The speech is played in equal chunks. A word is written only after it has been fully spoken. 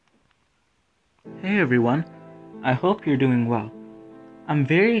Hey everyone, I hope you're doing well. I'm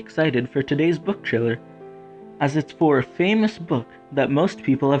very excited for today's book trailer, as it's for a famous book that most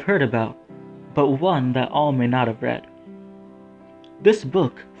people have heard about, but one that all may not have read. This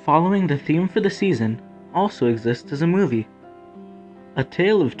book, following the theme for the season, also exists as a movie. A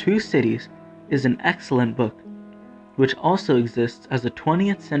Tale of Two Cities is an excellent book, which also exists as a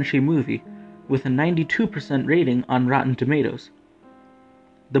 20th century movie with a 92% rating on Rotten Tomatoes.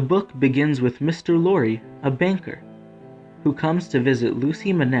 The book begins with Mr. Lorry, a banker, who comes to visit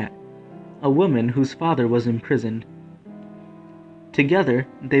Lucy Manette, a woman whose father was imprisoned. Together,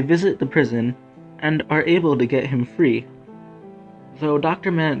 they visit the prison and are able to get him free, though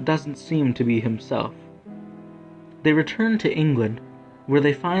Dr. Manette doesn't seem to be himself. They return to England, where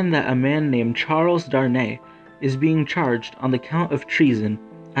they find that a man named Charles Darnay is being charged on the count of treason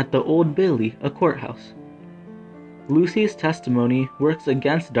at the Old Bailey, a courthouse. Lucy's testimony works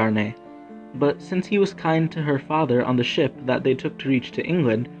against Darnay, but since he was kind to her father on the ship that they took to reach to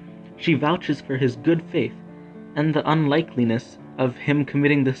England, she vouches for his good faith and the unlikeliness of him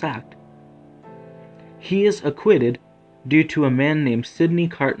committing this act. He is acquitted due to a man named Sidney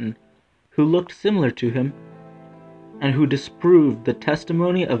Carton, who looked similar to him and who disproved the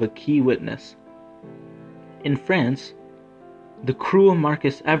testimony of a key witness. In France, the cruel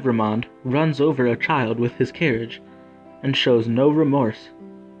Marquis Evrémonde runs over a child with his carriage and shows no remorse.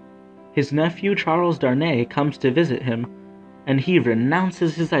 His nephew Charles Darnay comes to visit him, and he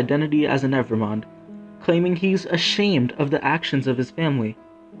renounces his identity as an Evrémonde, claiming he's ashamed of the actions of his family.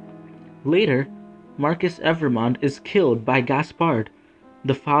 Later, Marquis Evrémonde is killed by Gaspard,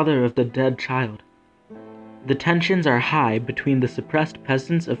 the father of the dead child. The tensions are high between the suppressed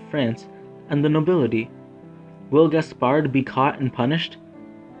peasants of France and the nobility. Will Gaspard be caught and punished?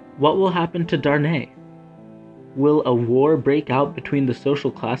 What will happen to Darnay? Will a war break out between the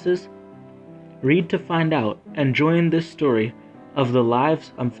social classes? Read to find out and join this story of the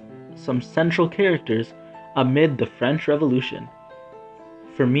lives of some central characters amid the French Revolution.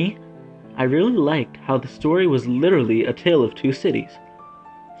 For me, I really liked how the story was literally a tale of two cities,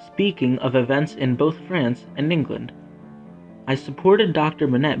 speaking of events in both France and England. I supported Dr.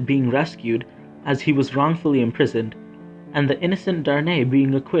 Manette being rescued as he was wrongfully imprisoned, and the innocent Darnay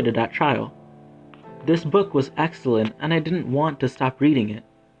being acquitted at trial. This book was excellent and I didn't want to stop reading it.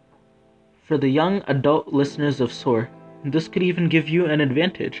 For the young adult listeners of SOAR, this could even give you an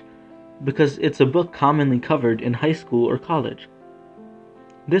advantage, because it's a book commonly covered in high school or college.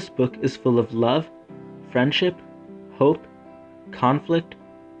 This book is full of love, friendship, hope, conflict,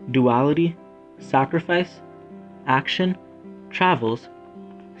 duality, sacrifice, action, travels,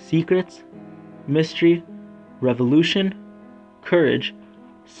 secrets, mystery, revolution, courage,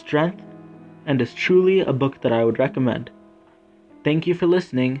 strength, and is truly a book that I would recommend. Thank you for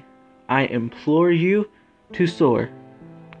listening. I implore you to soar.